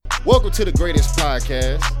Welcome to the greatest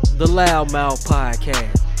podcast, the Loudmouth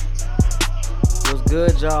Podcast. What's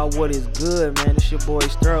good, y'all? What is good, man? It's your boy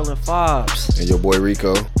Sterling Fobbs. and your boy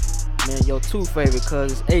Rico. Man, your two favorite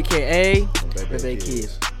cousins, a.k.a. Baby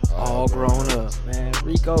Kids. All grown up, man.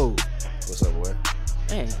 Rico. What's up, boy?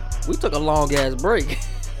 Man, we took a long-ass break.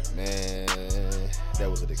 Man, that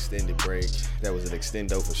was an extended break. That was an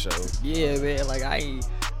extendo for sure. Yeah, man. Like, I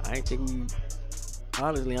ain't think we...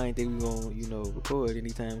 Honestly, I ain't think we gonna, record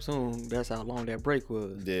anytime soon. That's how long that break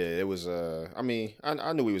was. Yeah, it was, I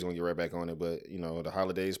knew we was going to get right back on it, but, the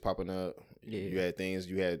holidays popping up. Yeah.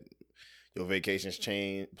 You had your vacations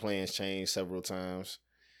plans changed several times.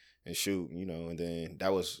 And shoot, and then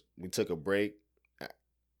we took a break.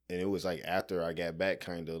 And it was like after I got back,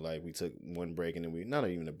 kind of like we took one break and then not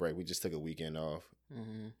even a break. We just took a weekend off.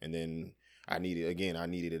 Mm-hmm. And then I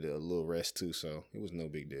needed a little rest too. So it was no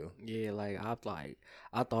big deal. Yeah, I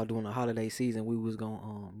thought during the holiday season we was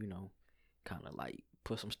gonna, kind of like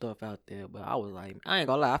put some stuff out there. But I was like, I ain't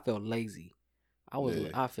gonna lie, I felt lazy.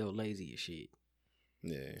 I felt lazy as shit.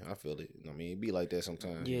 Yeah, I feel it. I mean, it be like that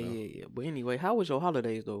sometimes. Yeah. But anyway, how was your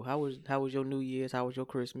holidays though? How was your New Year's? How was your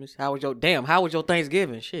Christmas? How was your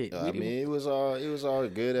Thanksgiving? Shit. It was all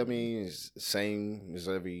good. I mean, it's the same as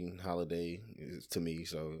every holiday to me.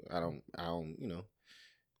 So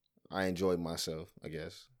I enjoyed myself, I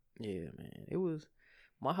guess. Yeah, man.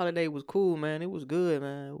 My holiday was cool, man. It was good,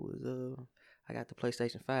 man. It was I got the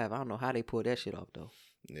PlayStation 5. I don't know how they pulled that shit off though.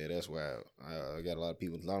 Yeah, that's wild. I got a lot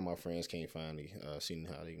of my friends can't finally see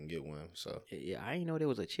how they can get one. So yeah, I didn't know there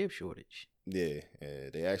was a chip shortage. Yeah,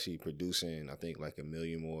 they actually producing, I think, like 1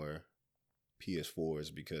 million more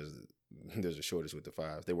PS4s because there's a shortage with the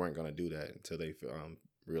 5s. They weren't gonna do that until they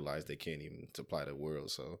realized they can't even supply the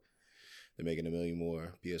world. So they're making 1 million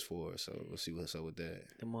more PS4s. So we'll see what's up with that.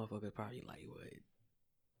 The motherfuckers probably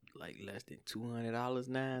like less than $200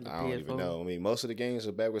 now. I don't even know. I mean, most of the games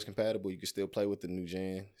are backwards compatible. You can still play with the new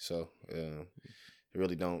gen, so it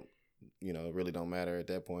really don't matter at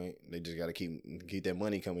that point. They just got to keep that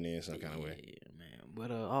money coming in some kind of way. Yeah, man.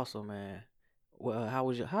 But also, man, well,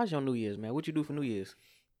 how's your New Year's, man? What you do for New Year's?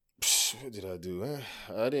 What did I do?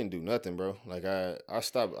 I didn't do nothing, bro. Like I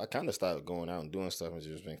kind of stopped going out and doing stuff and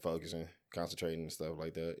just been focusing, concentrating and stuff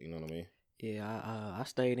like that. You know what I mean? Yeah, I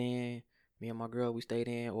stayed in. Me and my girl, we stayed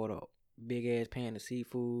in, ordered a big ass pan of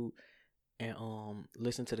seafood, and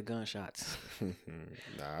listened to the gunshots.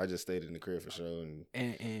 Nah, I just stayed in the crib for sure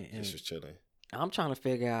and just was chilling. I'm trying to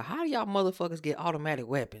figure out how do y'all motherfuckers get automatic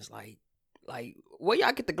weapons? Like where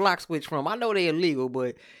y'all get the Glock switch from? I know they're illegal,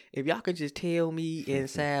 but if y'all could just tell me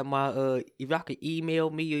inside my if y'all could email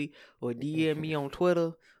me or DM me on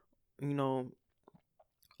Twitter,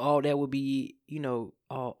 all that would be,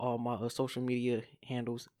 all my social media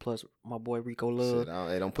handles plus my boy Rico Love.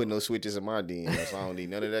 Shit, don't put no switches in my DMs. So I don't need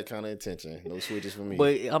none of that kind of attention. No switches for me.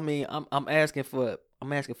 But I mean, I'm asking for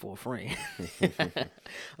a friend.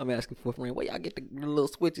 I'm asking for a friend. Where y'all get the little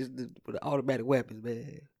switches for the automatic weapons,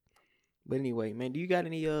 man? But anyway, man, do you got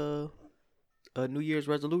any New Year's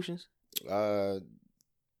resolutions?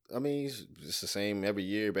 I mean, it's the same every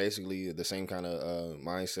year, basically the same kind of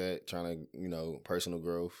mindset, trying to, personal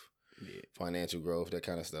growth, financial growth, that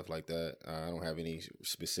kind of stuff like that. I don't have any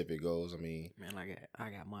specific goals. I mean, man, I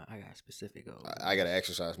got specific goals. I got to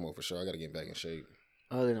exercise more for sure. I got to get back in shape.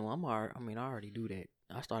 Other than I already do that.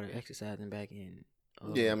 I started exercising back in.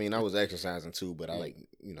 Yeah, I mean, I was exercising too, but I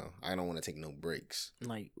don't want to take no breaks.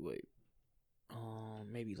 Like what?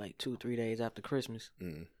 Maybe like 2-3 days after Christmas.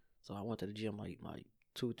 Mm. So I went to the gym like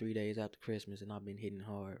 2-3 days after Christmas, and I've been hitting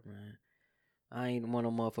hard, man. I ain't one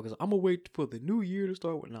of them motherfuckers. I'm gonna wait for the new year to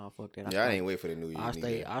start with. Nah, fuck that. I didn't wait for the new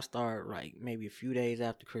year. I start like maybe a few days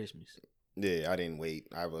after Christmas. Yeah, I didn't wait.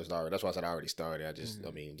 That's why I said I already started. I just,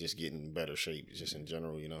 just getting in better shape, just in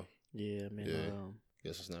general, Yeah, man. Yeah.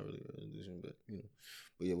 Guess it's not really a resolution, but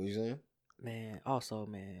But yeah, what you saying? Man, also,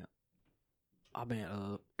 man, I've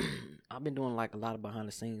been doing like a lot of behind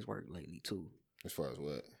the scenes work lately too. As far as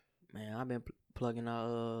what? Man, I've been plugging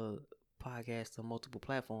our podcast to multiple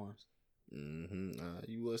platforms. Mm-hmm.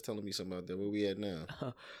 You was telling me something about that. Where we at now?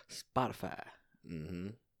 Spotify. Mm-hmm.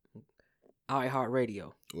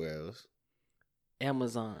 iHeartRadio. Where else?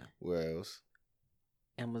 Amazon. Where else?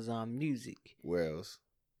 Amazon Music. Where else?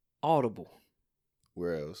 Audible.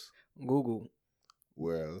 Where else? Google.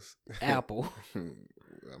 Where else? Apple.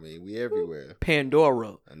 I mean, we everywhere.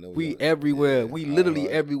 Pandora. I know we everywhere. Yeah. We literally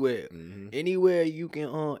everywhere. Mm-hmm. Anywhere you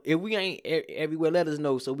can. If we ain't everywhere, let us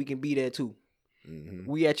know so we can be there too. Mm-hmm.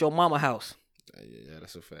 We at your mama house. Yeah,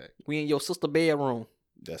 that's a fact. We in your sister bedroom.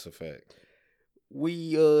 That's a fact.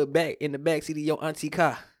 We back in the backseat of your auntie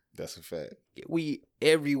car. That's a fact. We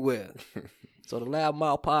everywhere. So the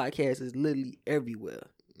Loudmouth podcast is literally everywhere.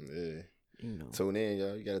 Yeah. You know. Tune in,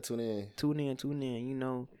 y'all. You gotta tune in. Tune in, you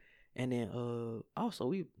know. And then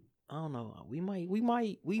also I don't know, we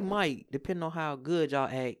might, depending on how good y'all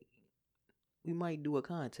act, we might do a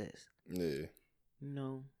contest. Yeah. You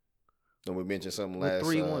know. And we mentioned something With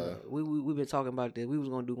last. we've been talking about this. We was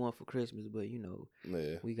gonna do one for Christmas, but you know,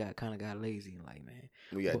 Yeah. we got lazy and like, man,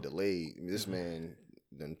 We got delayed. This man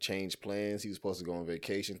done changed plans. He was supposed to go on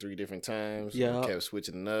vacation 3 different times. Yeah, kept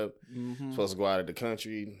switching it up. Supposed to go out of the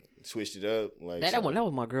country, switched it up. Like that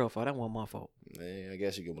was my girl fault. That wasn't my fault. Man, I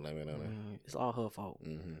guess you can blame it on her. It's all her fault.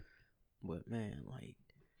 But man, like,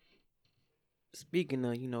 speaking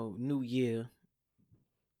of, you know, New Year.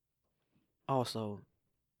 Also,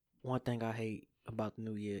 one thing I hate about the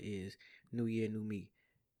New Year is New Year, New Me.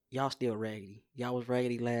 Y'all still raggedy. Y'all was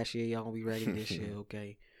raggedy last year. Y'all gonna be raggedy this year,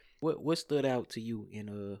 okay? What stood out to you in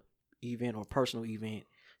a event or personal event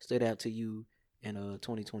stood out to you in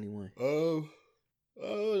 2021? I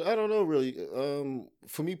don't know really.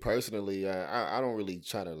 For me personally, I don't really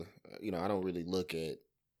try to, I don't really look at.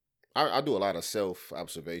 I do a lot of self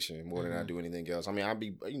observation more than I do anything else. I mean, I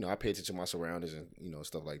pay attention to my surroundings and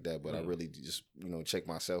stuff like that. But I really just check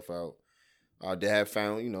myself out. I have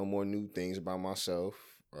found more new things about myself,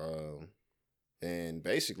 and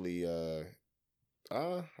basically, I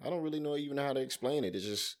don't really know even how to explain it. It's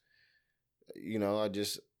just, I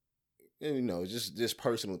just, just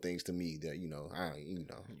personal things to me that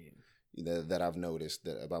that I've noticed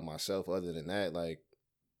that about myself. Other than that, like,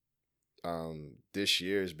 this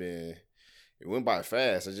year it went by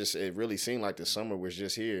fast. It really seemed like the summer was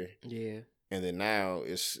just here. Yeah. And then now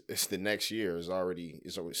it's the next year. It's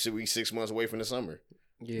we 6 months away from the summer.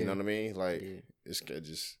 Yeah. You know what I mean? Like, it's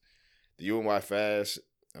just the year went by fast.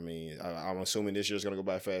 I mean, I'm assuming this year's gonna go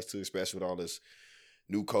by fast too, especially with all this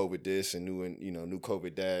new COVID this and new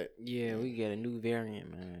COVID that. Yeah, we get a new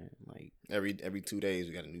variant, man. Like every 2 days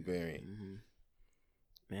we got a new variant.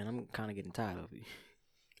 Man, I'm kind of getting tired of it.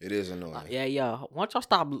 It is annoying. Yeah. Once y'all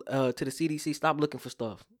stop to the CDC, stop looking for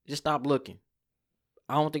stuff. Just stop looking.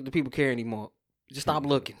 I don't think the people care anymore. Just stop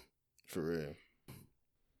looking. For real.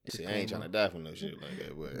 See, I ain't trying to die for no shit like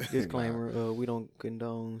that. But disclaimer: we don't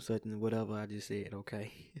condone such and whatever I just said.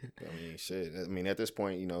 Okay. I mean, shit. I mean, at this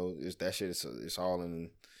point, it's that shit. It's all in.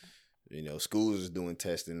 Schools is doing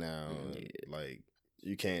testing now. Yeah. Like,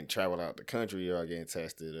 you can't travel out the country without getting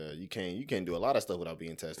tested. You can't do a lot of stuff without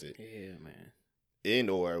being tested. Yeah, man.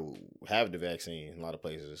 And/or have the vaccine in a lot of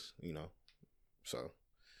places. So,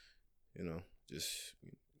 just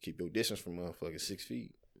keep your distance from motherfucking 6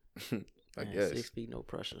 feet. I guess 6 feet, no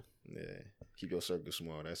pressure. Yeah, keep your circle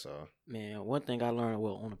small. That's all. Man, one thing I learned,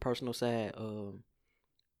 on the personal side,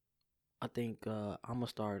 I think I'm gonna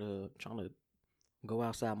start trying to go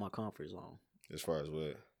outside my comfort zone. As far as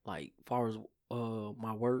what? Like, far as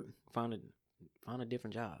my work, find a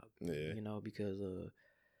different job. Yeah. Because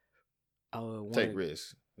take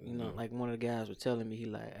risks. Like one of the guys was telling me, he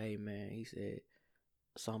like, hey man, he said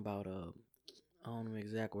something about I don't know the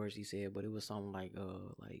exact words he said, but it was something like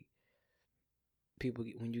people,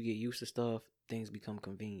 when you get used to stuff, things become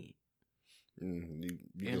convenient. You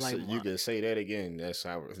can say that again. That's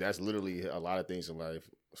literally a lot of things in life,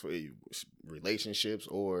 for relationships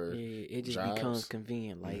or it just jobs. Becomes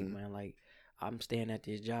convenient. Like, man, like, I'm staying at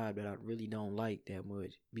this job that I really don't like that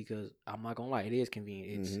much, because I'm not gonna lie, it is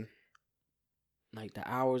convenient. It's like the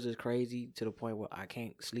hours is crazy to the point where I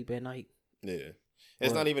can't sleep at night. Yeah,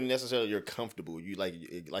 it's not even necessarily you're comfortable. You like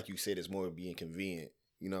you said, it's more being convenient.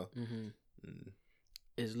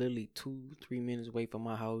 It's literally 2-3 minutes away from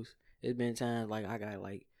my house. It's been times like I got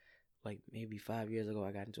like maybe 5 years ago,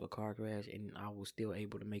 I got into a car crash and I was still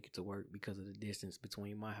able to make it to work because of the distance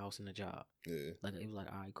between my house and the job. Yeah, like it was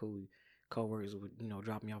like, all right, cool. Coworkers would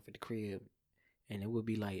drop me off at the crib, and it would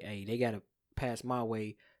be like, hey, they gotta pass my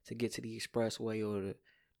way to get to the expressway or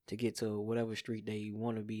to get to whatever street they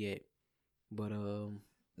want to be at. But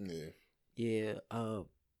it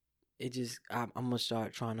just I'm gonna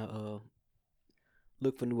start trying to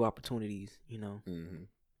look for new opportunities, and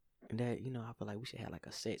that I feel like we should have like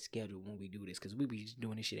a set schedule when we do this, because we be just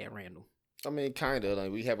doing this shit at random. I mean, kind of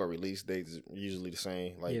like we have our release dates usually the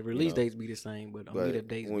same. Like, release dates be the same, but meetup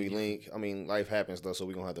dates. When we link, I mean, life happens though, so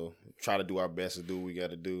we are gonna have to try to do our best to do what we got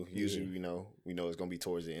to do. Usually, we know it's gonna be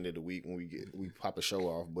towards the end of the week when we pop a show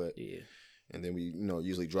off, but and then we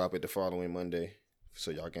usually drop it the following Monday, so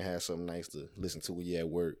y'all can have something nice to listen to when you're at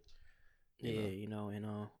work. And on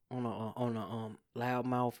the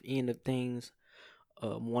loudmouth end of things,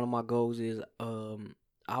 one of my goals is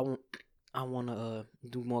I want to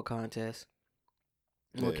do more contests,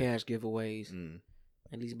 more cash giveaways,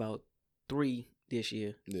 at least about 3 this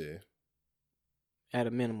year. Yeah. At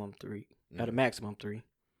a minimum 3. At a maximum 3.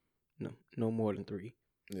 No more than 3.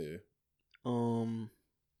 Yeah.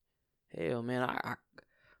 Hell, man,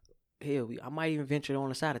 I might even venture on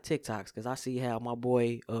the side of TikToks because I see how my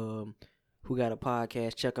boy, who got a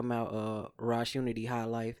podcast, check him out, Ross Unity High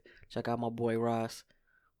Life. Check out my boy Ross.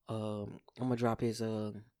 I'm gonna drop his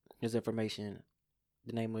information,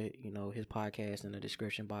 the name of his podcast in the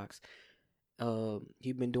description box.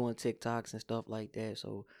 He been doing TikToks and stuff like that,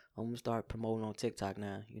 so I'm gonna start promoting on TikTok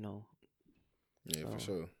now. Yeah, for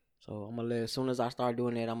sure. So I'm gonna as soon as I start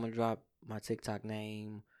doing that, I'm gonna drop my TikTok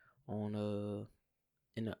name on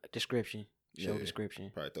in the description,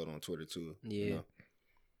 description. Probably throw it on Twitter too. Yeah,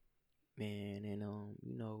 man, and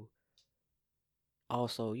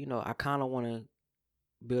also I kind of want to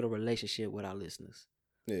build a relationship with our listeners.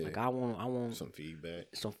 Yeah, like I want some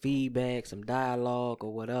feedback, some dialogue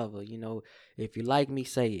or whatever. If you like me,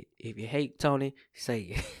 say it. If you hate Tony, say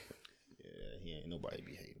it. Yeah, he ain't nobody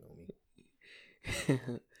be hating on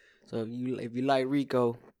me. So if you like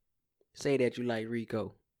Rico, say that you like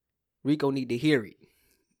Rico. Rico need to hear it.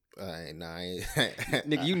 I ain't.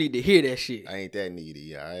 Nigga, you need to hear that shit. I ain't that needy.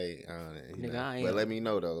 Yeah, I ain't. But let me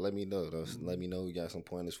know though. Let me know. Let me know you got some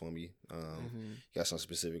pointers for me. Got some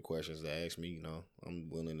specific questions to ask me. I'm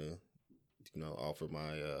willing to, offer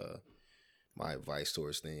my advice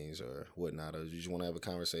towards things or whatnot. Or you just want to have a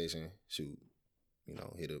conversation? Shoot,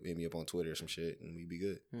 hit me up on Twitter or some shit, and we be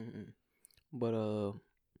good. But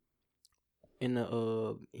in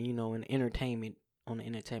the in entertainment, on the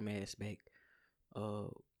entertainment aspect,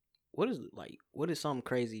 what is something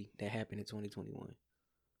crazy that happened in 2021?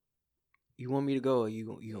 You want me to go or you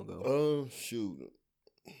gonna go? Shoot.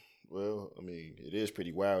 Well, I mean, it is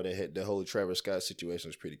pretty wild. The whole Travis Scott situation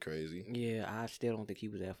is pretty crazy. Yeah, I still don't think he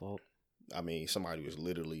was at fault. I mean, somebody was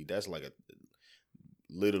that's like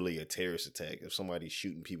literally a terrorist attack. If somebody's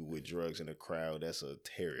shooting people with drugs in a crowd, that's a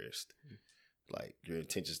terrorist. Like, your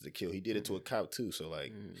intention is to kill. He did it to a cop too. So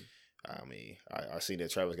like, I mean, I see that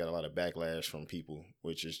Travis got a lot of backlash from people,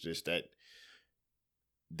 which is just that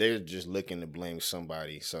they're just looking to blame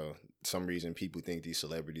somebody. So some reason people think these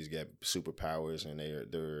celebrities get superpowers and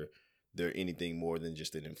they're anything more than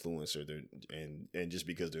just an influencer. And just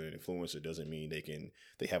because they're an influencer doesn't mean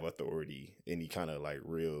they have authority, any kind of like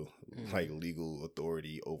real like legal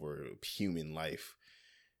authority over human life.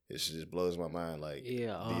 It just blows my mind. Like, the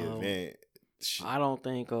event. I don't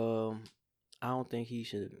think he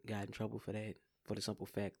should have got in trouble for that, for the simple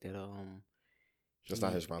fact that that's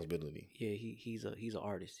not his responsibility. Yeah, he's an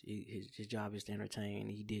artist. His job is to entertain.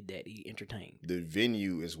 He did that. He entertained. The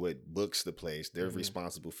venue is what books the place. They're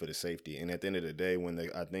responsible for the safety. And at the end of the day,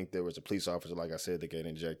 I think there was a police officer, like I said, that got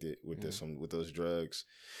injected with with those drugs.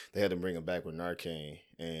 They had to bring him back with Narcan.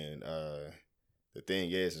 And the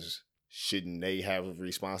thing is shouldn't they have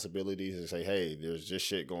responsibilities and say, hey, there's just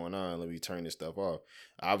shit going on, let me turn this stuff off?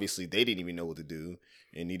 Obviously, they didn't even know what to do,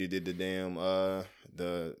 and neither did the damn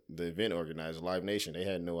the event organizer, Live Nation. They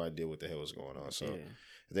had no idea what the hell was going on. So at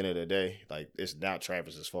the end of the day, like, it's not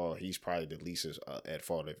Travis's fault. He's probably the least at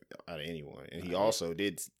fault out of anyone. And he also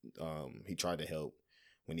did he tried to help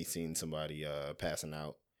when he seen somebody passing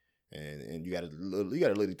out. And you gotta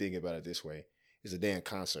literally think about it this way: it's a damn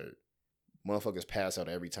concert. Motherfuckers pass out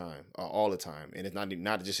every time, all the time, and it's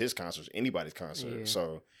not just his concerts, anybody's concert. Yeah.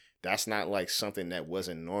 So that's not like something that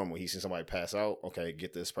wasn't normal. He seen somebody pass out, okay,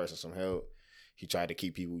 get this person some help. He tried to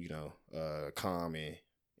keep people, calm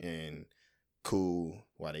and cool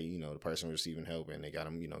while they, the person receiving help, and they got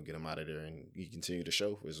him, get him out of there, and he continued the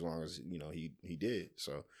show as long as he did.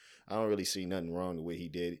 So I don't really see nothing wrong with what he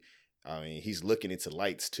did. I mean, he's looking into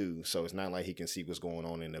lights too, so it's not like he can see what's going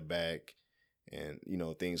on in the back and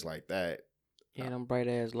things like that. Yeah, them bright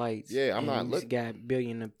ass lights. Yeah, I'm not looking. Got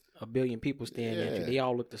a billion people staring at you. They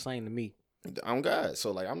all look the same to me. I'm God,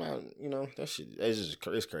 so like I'm not. That shit.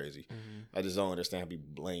 It's crazy. I just don't understand how people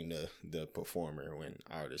blame the performer when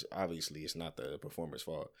obviously it's not the performer's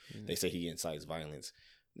fault. They say he incites violence.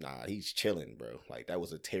 Nah, he's chilling, bro. Like, that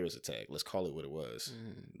was a terrorist attack. Let's call it what it was.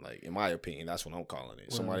 Like, in my opinion, that's what I'm calling it.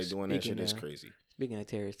 Well, somebody doing that shit is crazy. Speaking of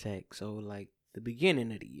terrorist attack, so like the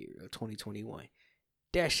beginning of the year of 2021,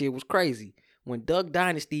 that shit was crazy. When Duck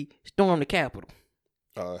Dynasty stormed the Capitol.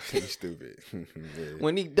 He's stupid. Yeah.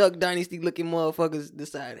 When these Duck Dynasty looking motherfuckers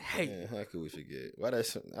decided, hey. Man, how could we forget? Why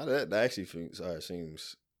that actually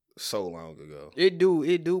seems so long ago. It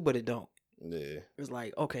do, but it don't. Yeah. It's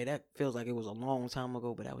like, okay, that feels like it was a long time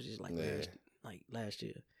ago, but that was just like last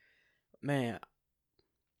year. Man,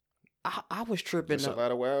 I was tripping. It's a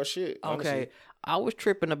lot of wild shit. Honestly. Okay, I was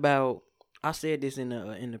tripping about. I said this in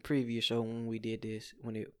the previous show when we did this,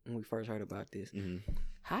 when we first heard about this.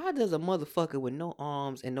 how does a motherfucker with no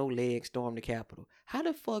arms and no legs storm the Capitol? How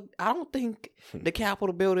the fuck? I don't think the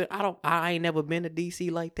Capitol building. I ain't never been to DC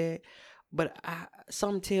like that, but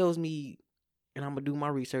something tells me, and I'm gonna do my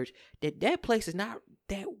research, that place is not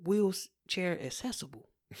that wheelchair accessible.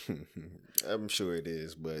 I'm sure it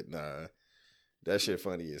is, but nah, that shit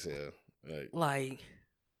funny as hell. Like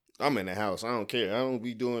I'm in the house. I don't care. I don't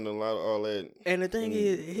be doing a lot of all that. And the thing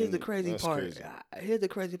is, here's the crazy part. Crazy. Here's the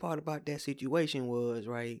crazy part about that situation was,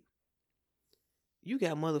 right, you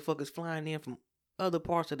got motherfuckers flying in from other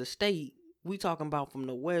parts of the state. We talking about from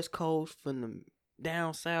the West Coast, from the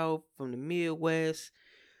down south, from the Midwest,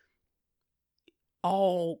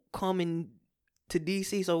 all coming to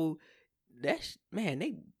DC. So they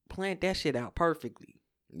planned that shit out perfectly.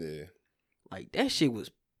 Yeah. Like that shit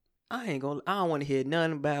was. I don't want to hear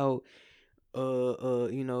nothing about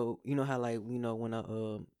you know how, like, you know, when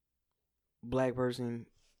a black person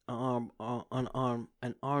an unarmed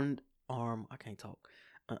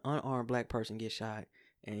black person gets shot,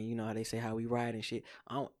 and you know how they say how we ride and shit.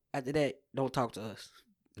 After that, don't talk to us.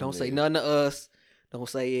 Don't say nothing to us. Don't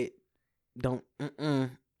say it. Don't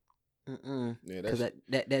Yeah, because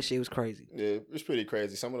that shit was crazy. Yeah, it's pretty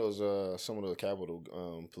crazy. Some of the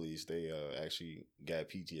Capitol police, they actually got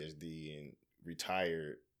PTSD and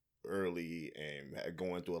retired early and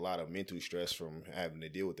going through a lot of mental stress from having to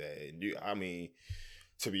deal with that. And I mean,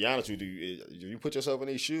 to be honest with you, if you put yourself in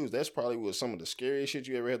these shoes, that's probably was some of the scariest shit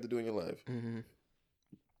you ever had to do in your life. Mm-hmm.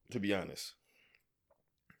 To be honest.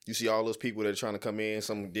 You see all those people that are trying to come in.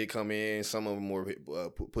 Some did come in. Some of them were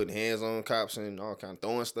putting hands on cops and all kind of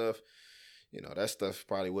throwing stuff. You know, that stuff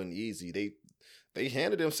probably wasn't easy. They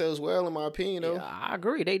handled themselves well, in my opinion, though. Yeah, I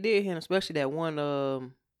agree. They did, and especially that one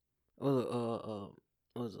was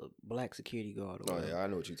a black security guard. Oh yeah, I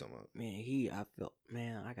know what you're talking about.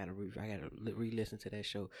 Man, I gotta re-listen to that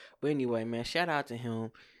show. But anyway, man, shout out to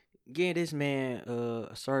him. Give this man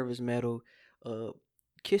a service medal.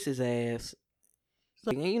 Kiss his ass.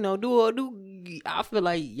 Like, you know, I feel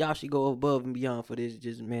like y'all should go above and beyond for this,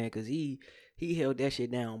 just man, because he held that shit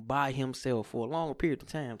down by himself for a longer period of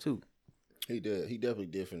time too. He did. He definitely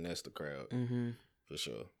did finesse the crowd, for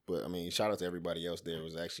sure. But I mean, shout out to everybody else there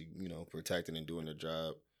was actually, you know, protecting and doing their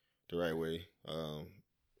job the right way.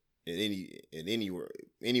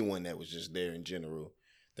 Anyone that was just there in general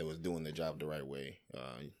that was doing their job the right way.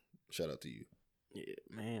 Shout out to you. Yeah,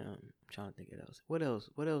 man. I'm trying to think of else.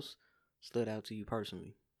 What else stood out to you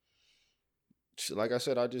personally? Like I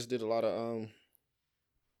said, I just did a lot of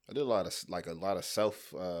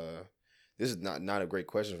self. This is not a great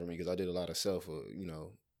question for me because I did a lot of self,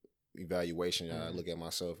 evaluation. I look at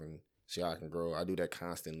myself and see how I can grow. I do that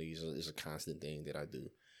constantly. It's a constant thing that I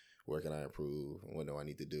do. Where can I improve? What do I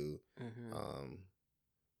need to do? Mm-hmm.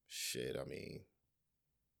 I mean,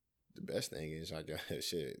 the best thing is I got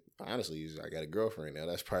shit. Honestly, I got a girlfriend now.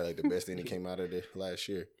 That's probably like the best thing that came out of the last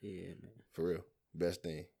year. Yeah, man. For real, best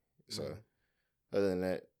thing. So, other than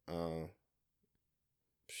that, I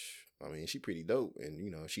mean, she pretty dope, and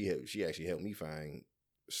you know, she actually helped me find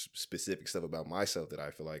specific stuff about myself that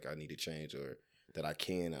I feel like I need to change or that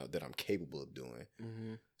that I'm capable of doing.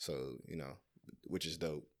 Mm-hmm. So, you know, which is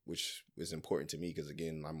dope, which is important to me because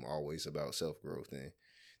again, I'm always about self growth and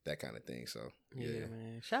that kind of thing. So yeah,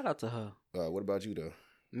 man. Shout out to her. What about you though?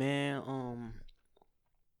 Man,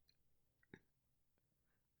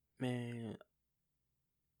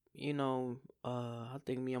 you know, I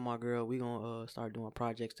think me and my girl, we gonna start doing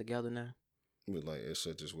projects together now. With like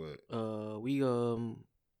such as what?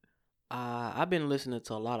 I've been listening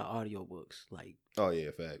to a lot of audiobooks, like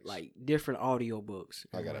facts, like different audiobooks.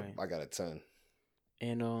 I got a ton.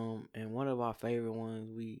 And one of our favorite ones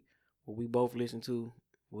we both listened to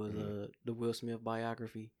was the Will Smith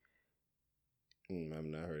biography. I've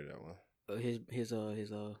not heard of that one. His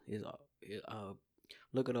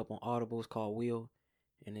look it up on Audible. It's called Will,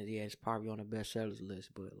 and it's probably on the bestsellers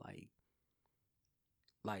list. But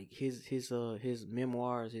like his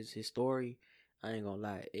memoirs, his story, I ain't gonna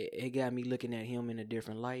lie, it got me looking at him in a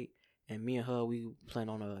different light. And me and her, we plan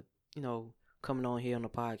on coming on here on the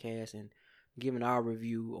podcast and giving our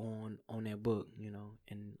review on that book, you know.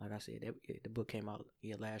 And like I said, the book came out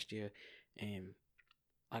last year, and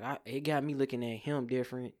it got me looking at him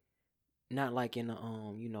different, not like in a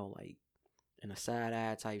like in a side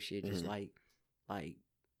eye type shit, just like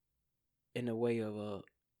in a way of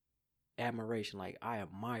admiration. Like I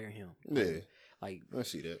admire him. Yeah, like I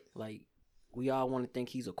see that. Like we all want to think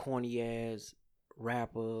he's a corny ass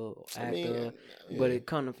rapper, actor, but it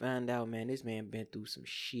come to find out, man, this man been through some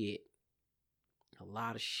shit. A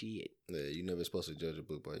lot of shit. Yeah, you never supposed to judge a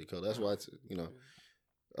book by your color. That's why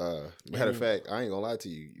matter of fact, I ain't gonna lie to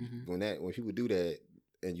you. When people do that,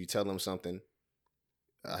 and you tell them something,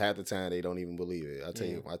 half the time they don't even believe it. I tell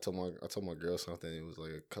Yeah. you, I told my girl something. It was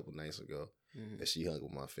like a couple nights ago, and she hung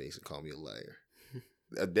with my face and called me a liar,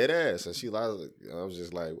 a dead ass. And she lied. I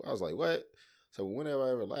was like, what? So when have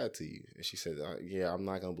I ever lied to you? And she said, yeah, I'm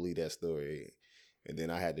not gonna believe that story. And then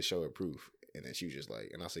I had to show her proof. And then she was just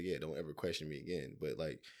like, and I said, yeah, don't ever question me again. But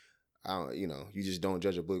like, I don't, you just don't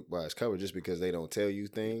judge a book by its cover. Just because they don't tell you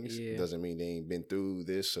things doesn't mean they ain't been through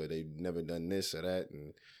this or they've never done this or that.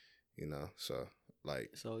 And so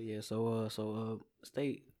like,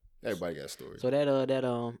 stay. Everybody got a story. So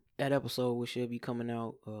that episode we should be coming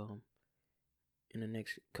out in the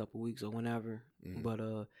next couple weeks or whenever. Mm-hmm.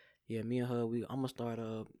 But yeah, me and her, I'm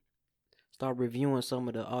gonna start reviewing some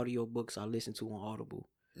of the audio books I listen to on Audible.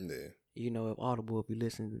 Yeah. If Audible, if you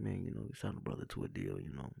listen, man, you sign a brother to a deal.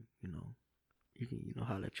 You can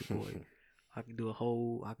holler at your boy. I could do a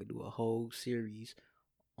whole series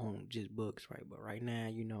on just books, right? But right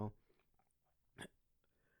now,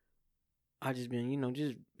 I just been,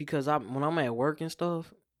 just because when I'm at work and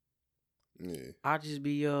stuff, yeah, I just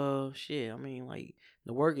be shit. I mean, like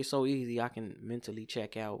the work is so easy, I can mentally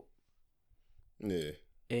check out. Yeah.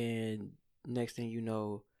 And next thing you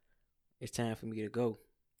know, it's time for me to go.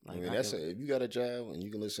 Like, I mean, if you got a job and you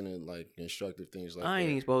can listen to like instructive things like that. I ain't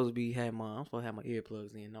even supposed to I'm supposed to have my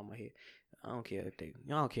earplugs in on my head. I don't care if I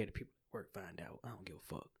don't care if people at work find out. I don't give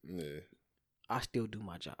a fuck. Yeah. I still do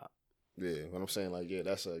my job. Yeah, what I'm saying, like, yeah,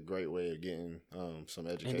 that's a great way of getting some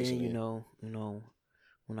education. And then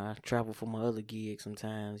when I travel for my other gigs,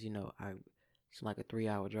 sometimes it's like a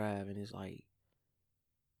 3-hour drive, and it's like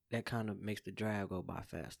that kind of makes the drive go by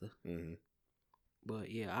faster. Mm-hmm. But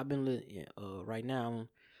yeah, I've been right now.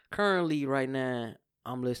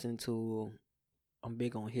 I'm listening to. I'm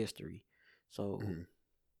big on history, so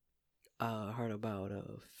I heard about a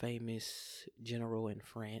famous general in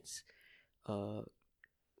France,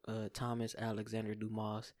 Thomas Alexander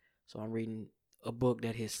Dumas. So I'm reading a book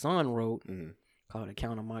that his son wrote called The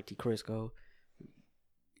Count of Monte Cristo.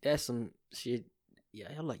 That's some shit.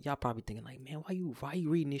 Yeah, y'all probably thinking like, man, why you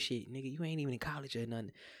reading this shit, nigga? You ain't even in college or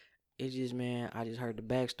nothing. It's just, man, I just heard the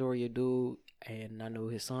backstory of dude, and I know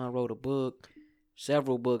his son wrote a book,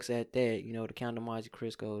 several books at that. The Count of Monte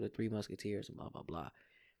Cristo, the Three Musketeers, and blah blah blah.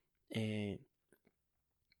 And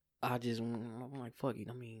I'm like, fuck it.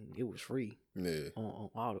 I mean, it was free. Yeah. On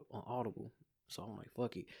Audible. So I'm like,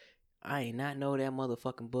 fuck it. I ain't not know that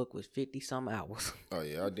motherfucking book was 50-some hours. Oh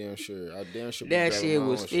yeah, I damn sure. That shit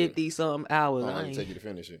was 50-some hours. I ain't take you to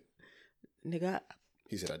finish it, nigga.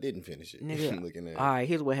 He said I didn't finish it. Nigga, looking at. All right,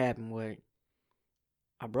 here's what happened.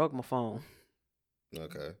 I broke my phone.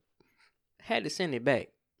 Okay. Had to send it back.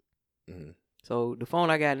 Mm-hmm. So the phone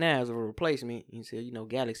I got now is a replacement. He said,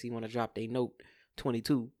 Galaxy want to drop their Note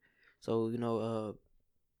 22. So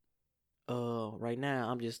right now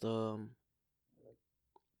I'm just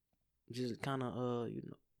kind of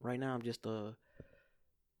right now I'm just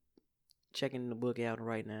checking the book out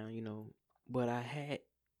right now. But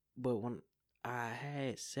when I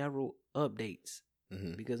had several updates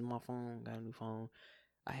because my phone got a new phone.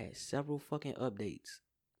 I had several fucking updates.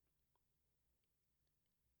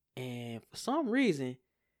 And for some reason,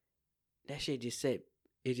 that shit just said,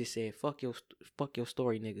 fuck your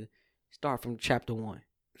story, nigga. Start from chapter 1.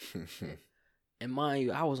 And mind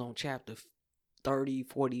you, I was on chapter 30,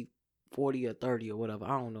 40 or 30 or whatever.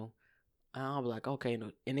 I don't know. And I was like, okay.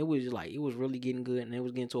 No. And it was like, it was really getting good. And it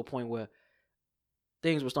was getting to a point where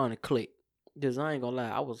things were starting to click. Because I ain't gonna lie,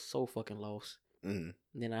 I was so fucking lost. And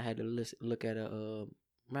then I had to look at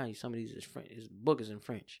mind you, some of these is French. This book is in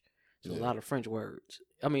French. So a lot of French words.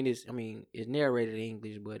 I mean, it's narrated in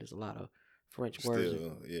English, but it's a lot of French words.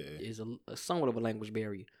 Yeah. It's a somewhat of a language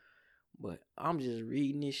barrier. But I'm just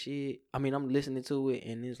reading this shit. I mean, I'm listening to it,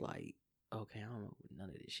 and it's like, okay, I don't know what none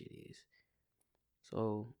of this shit is.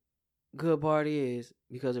 So, good part is,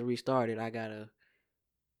 because it restarted, I got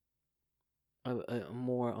a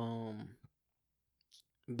more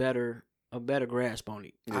better grasp on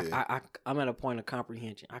it. Yeah. I'm at a point of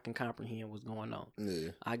comprehension. I can comprehend what's going on.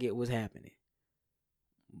 Yeah. I get what's happening.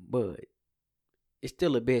 But it's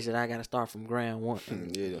still a bitch that I got to start from ground one.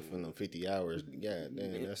 Yeah, from them 50 hours. Yeah,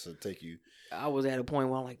 damn, that's to take you. I was at a point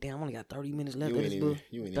where I'm like, damn, I only got 30 minutes left of this book.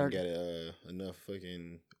 You ain't even got enough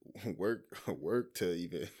fucking work to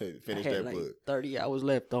even finish that like book. 30 hours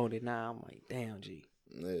left on it. Now I'm like, damn, G.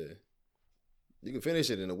 Yeah. You can finish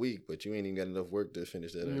it in a week, but you ain't even got enough work to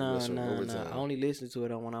finish that. No. I only listen to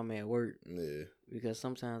it when I'm at work. Yeah. Because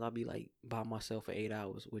sometimes I'll be like by myself for 8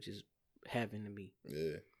 hours, which is heaven to me.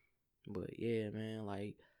 Yeah. But yeah, man,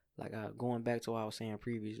 like going back to what I was saying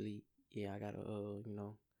previously, yeah, I gotta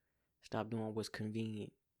stop doing what's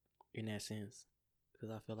convenient in that sense.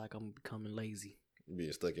 because I feel like I'm becoming lazy.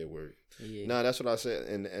 Being stuck at work. Yeah. No, that's what I said,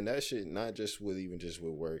 and that shit not just with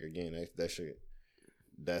work. Again, that shit.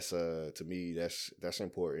 That's to me that's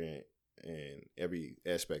important in every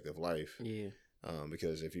aspect of life. Yeah.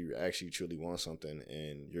 Because if you actually truly want something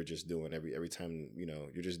and you're just doing every time,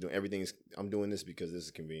 you're just doing everything's. I'm doing this because this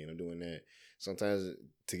is convenient. I'm doing that. Sometimes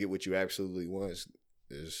to get what you absolutely want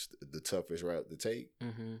is the toughest route to take.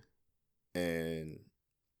 Mm-hmm. And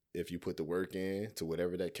if you put the work in to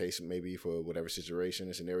whatever that case may be for whatever situation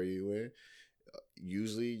and scenario you're in,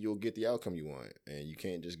 usually you'll get the outcome you want. And you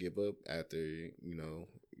can't just give up after,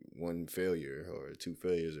 one failure or two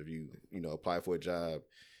failures. If you apply for a job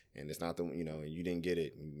and it's not and you didn't get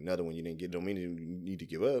it, another one you didn't get, don't mean you need to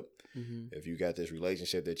give up. Mm-hmm. If you got this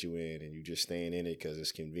relationship that you in and you just staying in it because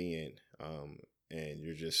it's convenient, and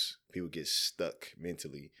people get stuck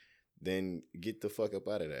mentally, then get the fuck up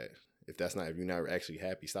out of that. If you're not actually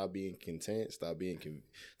happy, stop being content, stop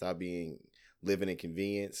being living in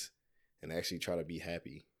convenience, and actually try to be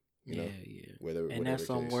happy. Yeah. And that's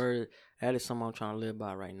that is something I'm trying to live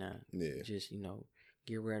by right now. Yeah. Just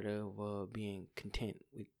get rid of being content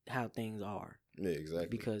with how things are. Yeah, exactly.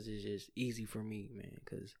 Because it's just easy for me, man.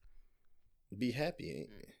 Cause be happy,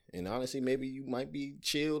 and honestly, maybe you might be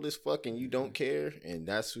chilled as fuck and you don't care, and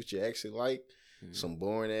that's what you actually like. Mm-hmm. Some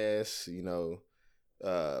boring ass,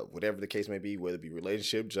 whatever the case may be, whether it be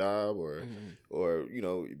relationship, job, or or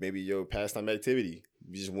maybe your pastime activity.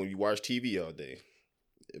 Just when you watch TV all day,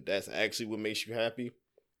 if that's actually what makes you happy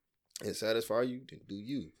and satisfy you, then do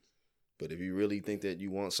you. But if you really think that you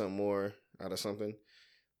want something more out of something,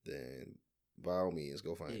 then by all means,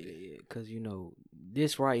 go find it. Yeah, because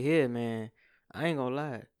this right here, man, I ain't gonna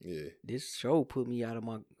lie. Yeah, this show took me out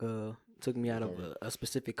of a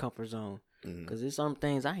specific comfort zone. Because there's some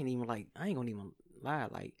things I ain't gonna even lie.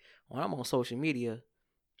 Like when I'm on social media,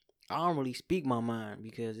 I don't really speak my mind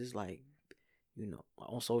because it's like,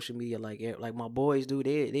 on social media, like my boys do,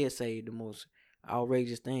 they'll say the most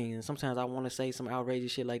outrageous thing, and sometimes I want to say some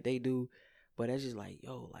outrageous shit like they do, but that's just like,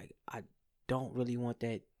 I don't really want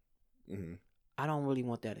that. Mm-hmm. I don't really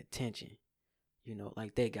want that attention,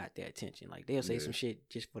 like they got that attention. Like they'll say some shit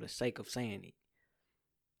just for the sake of saying it,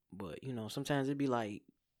 but sometimes it'd be like,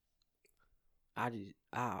 I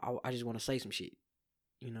just want to say some shit,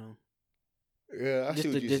 Yeah, I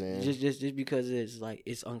see what you're saying. Just because it's like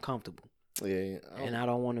it's uncomfortable. Yeah, and I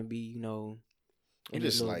don't want to be, in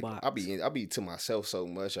this little box. I be to myself so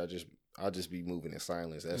much. I just be moving in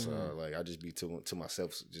silence. That's all. Like I just be to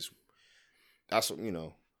myself. Just that's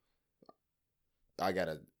I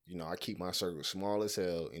gotta I keep my circle small as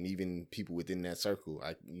hell, and even people within that circle,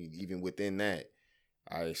 even within that,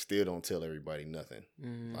 I still don't tell everybody nothing.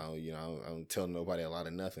 Mm-hmm. I don't tell nobody a lot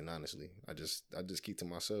of nothing. Honestly, I just keep to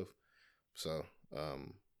myself. So,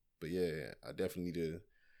 but yeah, I definitely need to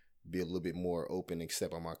be a little bit more open, and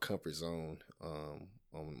step on my comfort zone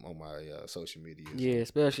on my social media. Yeah,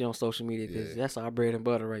 especially on social media, because that's our bread and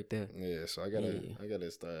butter right there. Yeah, so I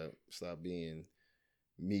gotta stop being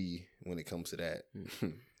me when it comes to that.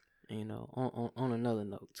 And, on another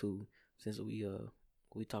note too, since we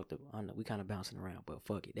talked about, I know we kind of bouncing around, but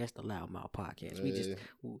fuck it, that's the Loudmouth Podcast.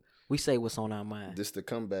 We say what's on our mind. This the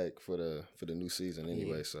comeback for the new season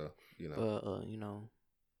anyway. So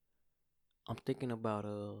I'm thinking about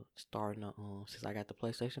starting since I got the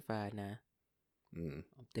PlayStation 5 now. I'm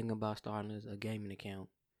thinking about starting a gaming account.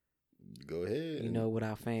 Go ahead. With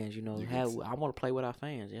our fans. I want to play with our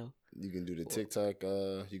fans, yo. You can do the TikTok.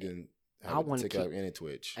 You can have a TikTok and a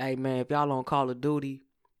Twitch. Hey man, if y'all on Call of Duty,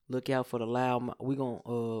 look out for the Loud. We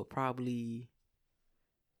gonna probably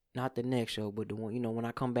not the next show, but the one when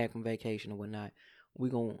I come back from vacation or whatnot. I'm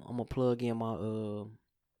gonna plug in my I'm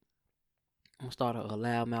gonna start a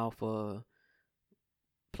Loudmouth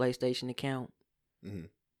PlayStation account. Mm-hmm.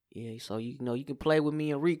 Yeah, so you can play with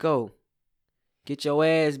me and Rico. Get your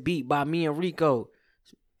ass beat by me and Rico.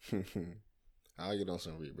 I'll get on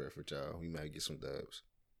some rebirth with y'all. We might get some dubs.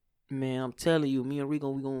 Man, I'm telling you, me and Rico,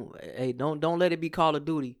 we gonna don't let it be Call of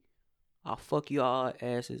Duty. I'll fuck you all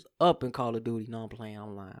asses up in Call of Duty. No, I'm playing.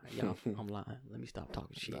 I'm lying. Y'all, I'm lying. Let me stop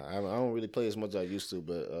talking shit. Nah, I don't really play as much as I used to,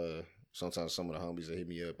 but sometimes some of the homies that hit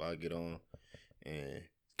me up, I get on and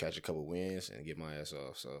catch a couple wins and get my ass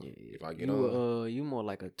off. So if I get on, you more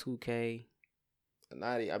like a 2K.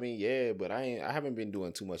 But I haven't been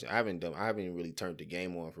doing too much. I haven't really turned the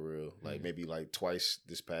game on for real. Like maybe like twice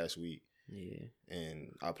this past week. Yeah.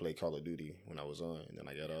 And I played Call of Duty when I was on, and then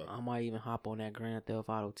I got off. I might even hop on that Grand Theft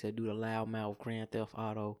Auto to do the Loudmouth Grand Theft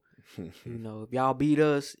Auto. If y'all beat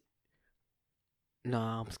us,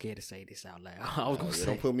 Nah, I'm scared to say this out loud. I was gonna say,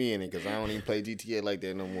 don't put me in it because I don't even play GTA like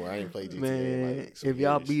that no more. I ain't play GTA man, in like some if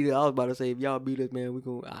y'all years. beat it, I was about to say, if y'all beat us, man,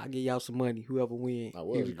 I'll give y'all some money. Whoever win. I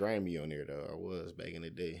was grimy on there though. I was back in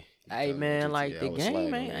the day. Hey man, like the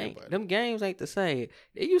game ain't them games ain't the same.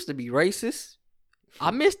 It used to be racist.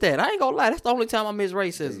 I miss that. I ain't gonna lie. That's the only time I miss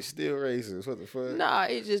racism. They still racist. What the fuck? Nah,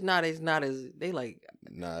 it's just not as they like.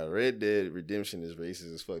 Nah, Red Dead Redemption is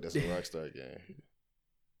racist as fuck. That's a Rockstar game.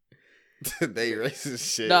 They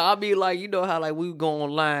racist shit. Nah, I be like, you know how like we go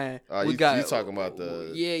online. You talking about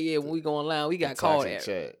the when we go online, we got called.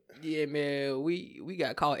 Yeah, man, we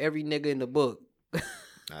got called every nigga in the book.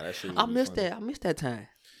 Nah, that shit. I missed that. I missed that time.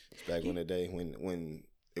 It's back in the day when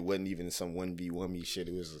it wasn't even some 1v1 shit.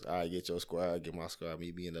 It was I get your squad, get my squad,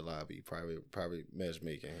 me be in the lobby, private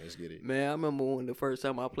matchmaking. Let's get it. Man, I remember when the first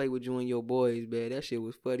time I played with you and your boys, man, that shit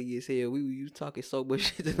was funny as hell. You was talking so much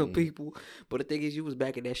shit to them people, but the thing is, you was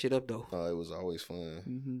backing that shit up though. Oh, it was always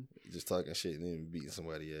fun. Just talking shit and then beating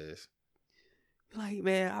somebody ass. Like,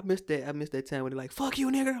 man, I missed that. I missed that time when they're like, "Fuck you,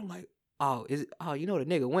 nigga." I'm like, "Oh, you know the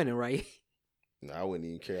nigga winning, right?" No, I wouldn't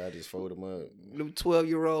even care. I just fold them up. Them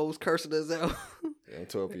 12-year-olds cursing us out. Them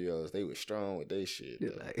 12-year-olds, they were strong with their shit.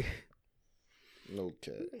 Like, no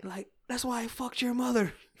cap. Like, that's why I fucked your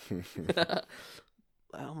mother.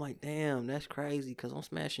 I'm like, damn, that's crazy because I'm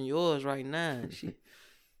smashing yours right now. She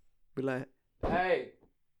be like, hey,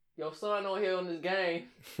 your son on here on this game.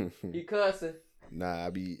 He cussing. Nah, I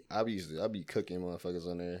be cooking motherfuckers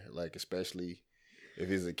on there, like especially if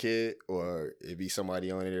it's a kid or if be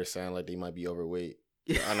somebody on there sound like they might be overweight.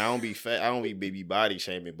 And I don't be fat, I don't be baby body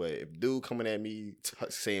shaming, but if dude coming at me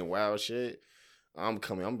saying wild shit, I'm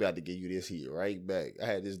about to give you this heat right back. I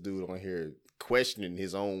had this dude on here questioning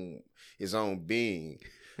his own being.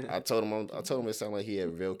 I told him it sounded like he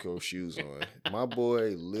had Velcro shoes on. My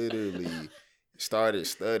boy literally started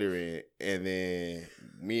stuttering, and then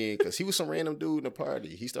because he was some random dude in the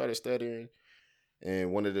party, he started stuttering,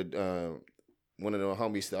 and one of the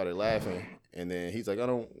homies started laughing, and then he's like, I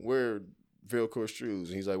don't wear Velcro shoes,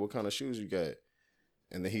 and he's like, what kind of shoes you got?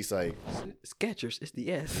 And then he's like, Skechers, it's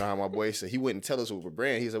the S. Nah, my boy said he wouldn't tell us what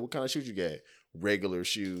brand. He's like, what kind of shoes you got? Regular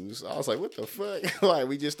shoes. I was like, what the fuck? Like,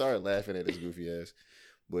 we just started laughing at his goofy ass.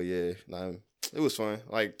 But yeah, nah, it was fun.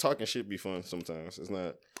 Like, talking shit be fun sometimes. It's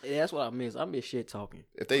not. Yeah, that's what I miss. I miss shit talking.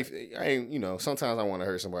 Sometimes I want to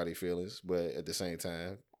hurt somebody's feelings, but at the same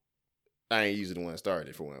time, I ain't usually the one that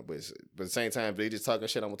started for one. But at the same time, if they just talking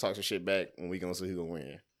shit, I'm gonna talk some shit back, and we gonna see who gonna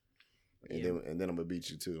win. And then I'm gonna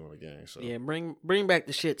beat you too on the game. So yeah, bring back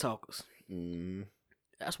the shit talkers. Mm-hmm.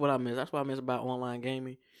 That's what I miss. That's what I miss about online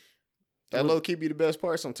gaming. That low key be the best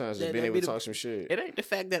part sometimes, just being able to talk some shit. It ain't the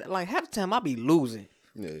fact that like half the time I be losing,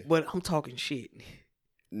 but I'm talking shit.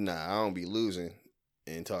 Nah, I don't be losing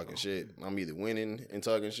and talking shit. I'm either winning and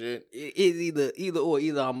talking shit. It's either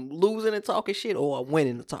I'm losing and talking shit or I'm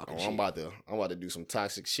winning and talking shit. I'm about to do some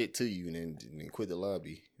toxic shit to you and then quit the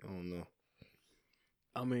lobby. I don't know.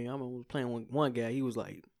 I mean, I was playing with one guy. He was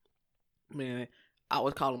like, man, I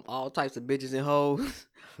was calling him all types of bitches and hoes,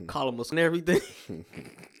 call him and everything.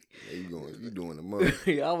 Yeah, you doing the most.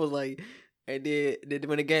 I was like, and then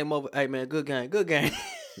when the game over, hey man, good game.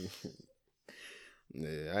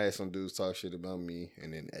 Yeah, I had some dudes talk shit about me,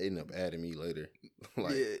 and then they end up adding me later.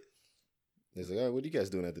 Like, it's like, all right, what are you guys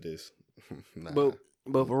doing after this? Nah. But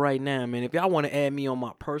for right now, man, if y'all want to add me on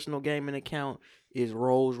my personal gaming account, it's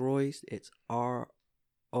Rolls Royce. It's ROLL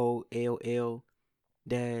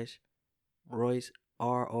dash Royce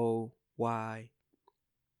ROYCE.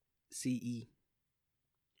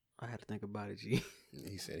 I had to think about it, G.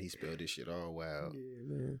 He said he spelled this shit all wild. Yeah,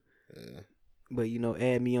 man. Yeah. But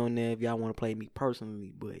add me on there if y'all want to play me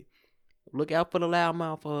personally. But look out for the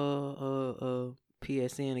loudmouth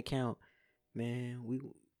PSN account, man.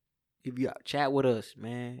 If you chat with us,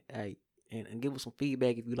 man, hey, and give us some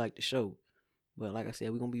feedback if you like the show. But like I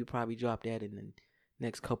said, we're gonna probably drop that in the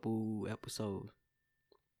next couple episodes.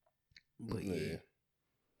 But yeah,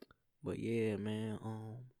 man.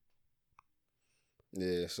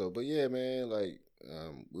 Yeah. So, but yeah, man. Like,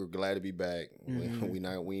 we're glad to be back.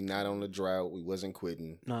 Mm-hmm. We not on the drought. We wasn't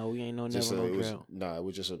quitting. No, we ain't never on drought.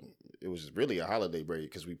 It was really a holiday break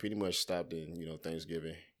because we pretty much stopped in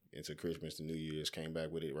Thanksgiving into Christmas to New Year's. Came back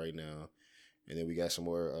with it right now, and then we got some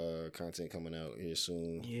more content coming out here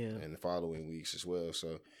soon. Yeah, and the following weeks as well.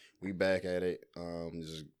 So we back at it. I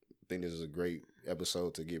think this is a great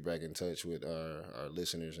episode to get back in touch with our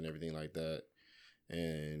listeners and everything like that.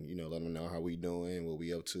 And, let them know how we doing, what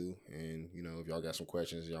we up to. And, if y'all got some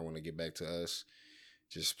questions, y'all want to get back to us,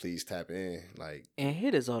 just please tap in. And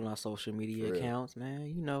hit us on our social media accounts,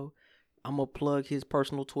 man. I'm going to plug his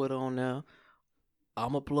personal Twitter on there.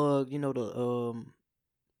 I'ma plug, the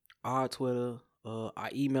our Twitter, our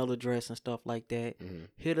email address and stuff like that. Mm-hmm.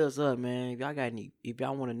 Hit us up, man. If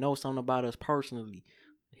y'all want to know something about us personally,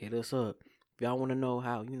 hit us up. If y'all want to know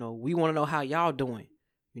how, we want to know how y'all doing.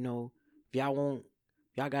 If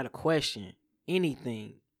y'all got a question,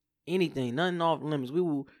 anything, nothing off limits. We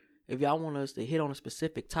will. If y'all want us to hit on a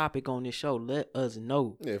specific topic on this show, let us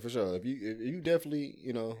know. Yeah, for sure. If you definitely,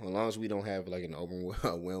 as long as we don't have like an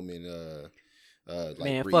overwhelming like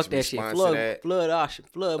man, fuck that shit.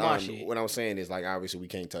 Flood my shit. What I'm saying is, like, obviously we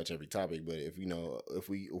can't touch every topic, but if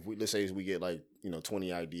we let's say we get like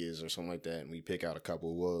 20 ideas or something like that, and we pick out a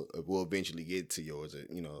couple, we'll eventually get to yours.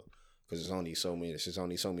 Because it's only so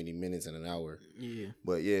many minutes in an hour. Yeah.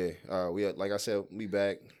 But yeah, we like I said, we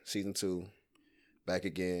back season 2. Back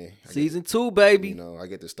again. Season 2, baby. I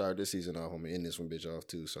get to start this season off. I'm gonna end this one bitch off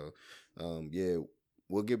too. So, yeah,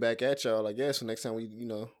 we'll get back at y'all. I guess next time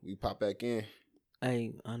we pop back in.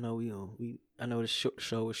 Hey, I know I know the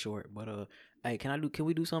show is short, but hey, can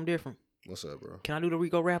we do something different? What's up, bro? Can I do the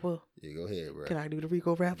Rico rapper? Yeah, go ahead, bro. Can I do the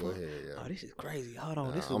Rico rapper? Go ahead, yeah. Oh, this is crazy. Hold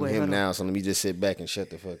on, I'm him now, so let me just sit back and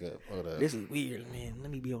shut the fuck up. Hold up. This is weird, man.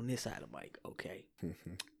 Let me be on this side of the mic, okay?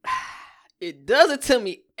 It does it to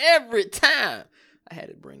me every time. I had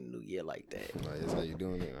to bring the new year like that. That's how you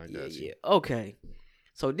doing it. I got you. Yeah. Okay.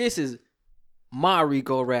 So this is my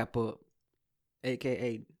Rico wrap up,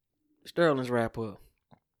 aka Sterling's wrap up.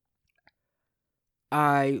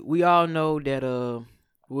 We all know that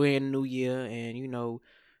we're in the new year, and the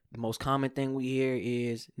most common thing we hear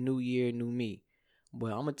is new year, new me.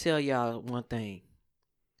 But I'm gonna tell y'all one thing.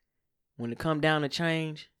 When it come down to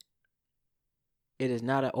change, it is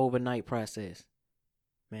not an overnight process,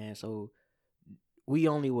 man. So we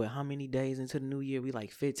only how many days into the new year? We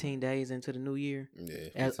like 15 days into the new year.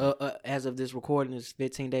 Yeah. As of this recording, it's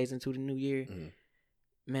 15 days into the new year. Mm-hmm.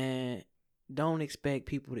 Man, don't expect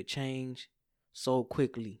people to change so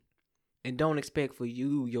quickly, and don't expect for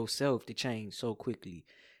you yourself to change so quickly.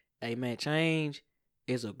 Hey, man, change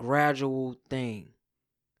is a gradual thing.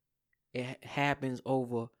 It happens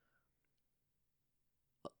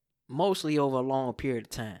mostly over a long period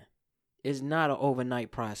of time. It's not an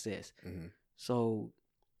overnight process. Mm-hmm. So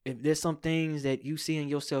if there's some things that you see in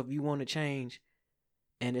yourself you want to change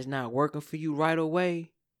and it's not working for you right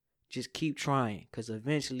away, just keep trying, because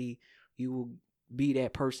eventually you will be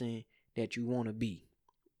that person that you want to be.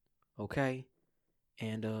 Okay?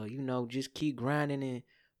 And, just keep grinding and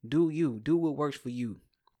do you. Do what works for you.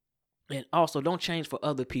 And also, don't change for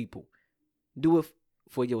other people. Do it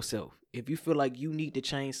for yourself. If you feel like you need to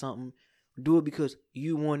change something, do it because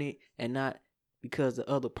you want it and not because the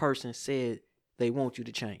other person said they want you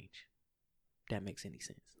to change. If that makes any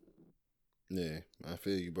sense. Yeah, I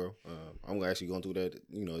feel you, bro. I'm actually going through that,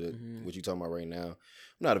 what you talking about right now. I'm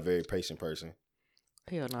not a very patient person.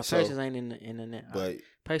 Hell no, patience ain't in the but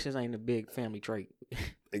patience ain't a big family trait.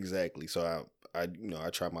 Exactly. So I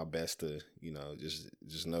try my best to,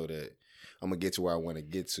 just know that I'm gonna get to where I want to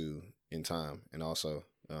get to in time, and also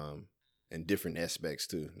in different aspects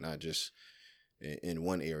too, not just in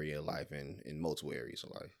one area of life, and in multiple areas of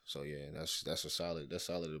life. So yeah, that's solid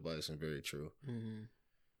advice and very true. Mm-hmm.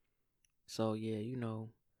 So yeah,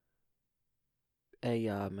 hey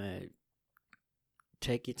y'all, man,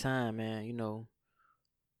 take your time, man.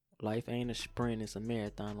 Life ain't a sprint, it's a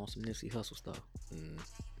marathon on some Nipsey Hussle stuff.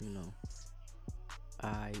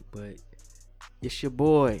 Alright, but it's your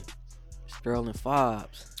boy, Sterling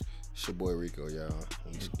Fobbs. It's your boy Rico, y'all.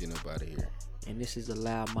 I'm just getting up out of here. And this is the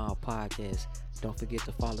Loud Mouth Podcast. Don't forget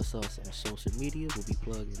to follow us on social media. We'll be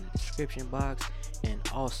plugged in the description box. And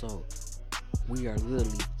also, we are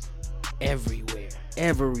literally everywhere.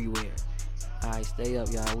 Alright, stay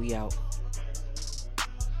up, y'all. We out.